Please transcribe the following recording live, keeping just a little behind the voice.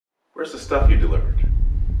Where's the stuff you delivered?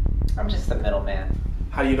 I'm just the middleman.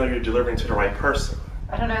 How do you know you're delivering to the right person?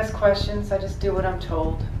 I don't ask questions, I just do what I'm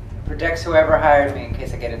told. It protects whoever hired me in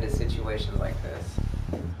case I get into situations like this.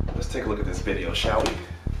 Let's take a look at this video, shall we?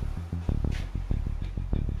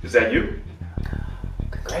 Is that you?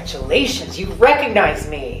 Congratulations, you recognize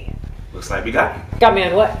me! Looks like we got you. Got me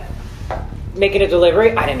on what? Making a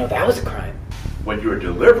delivery? I didn't know that was a crime. What you were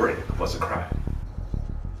delivering was a crime.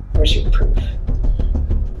 Where's your proof?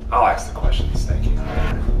 I'll ask the questions, thank you.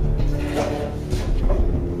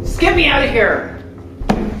 Just get me out of here!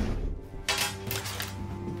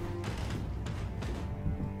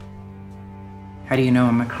 How do you know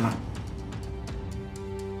I'm a cop?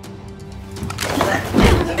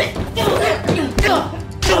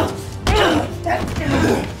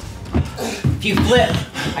 If you flip,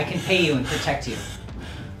 I can pay you and protect you.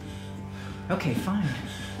 Okay, fine.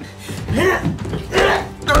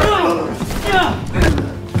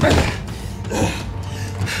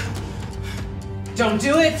 Don't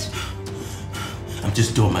do it! I'm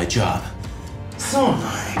just doing my job. So am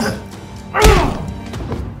I.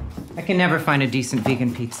 I can never find a decent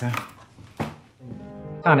vegan pizza.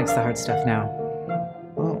 Tonic's the hard stuff now.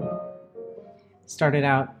 Oh. Started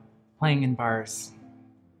out playing in bars,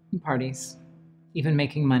 and parties, even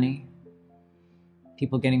making money.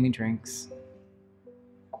 People getting me drinks.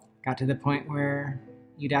 Got to the point where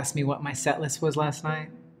you'd ask me what my set list was last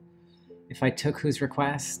night. If I took whose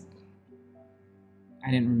request, I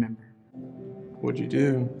didn't remember. What'd you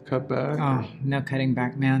do? Cut back? Oh, no cutting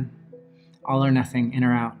back, man. All or nothing, in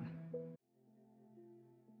or out.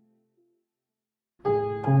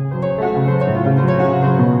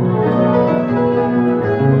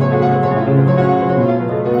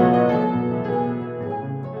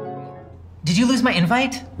 Did you lose my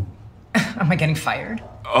invite? Am I getting fired?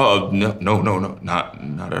 Oh, no,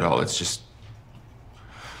 not at all. It's just,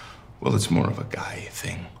 well, it's more of a guy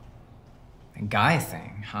thing. A guy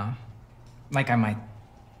thing, huh? Like I might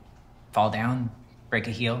fall down, break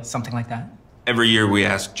a heel, something like that? Every year we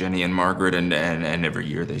ask Jenny and Margaret, and every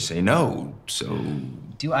year they say no, so...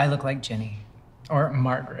 Do I look like Jenny? Or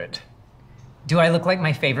Margaret? Do I look like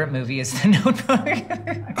my favorite movie is The Notebook?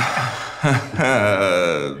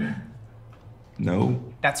 No.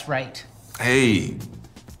 That's right. Hey,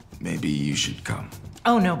 maybe you should come.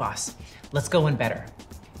 Oh, no, boss. Let's go one better.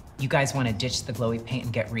 You guys want to ditch the glowy paint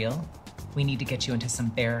and get real? We need to get you into some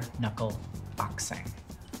bare knuckle boxing.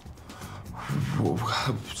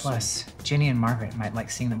 Plus, Ginny and Margaret might like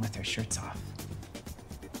seeing them with their shirts off.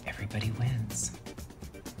 Everybody wins.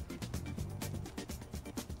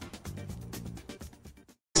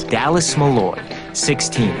 Dallas Malloy,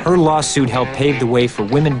 16. Her lawsuit helped pave the way for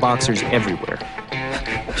women boxers everywhere.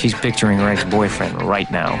 She's picturing her ex-boyfriend right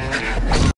now.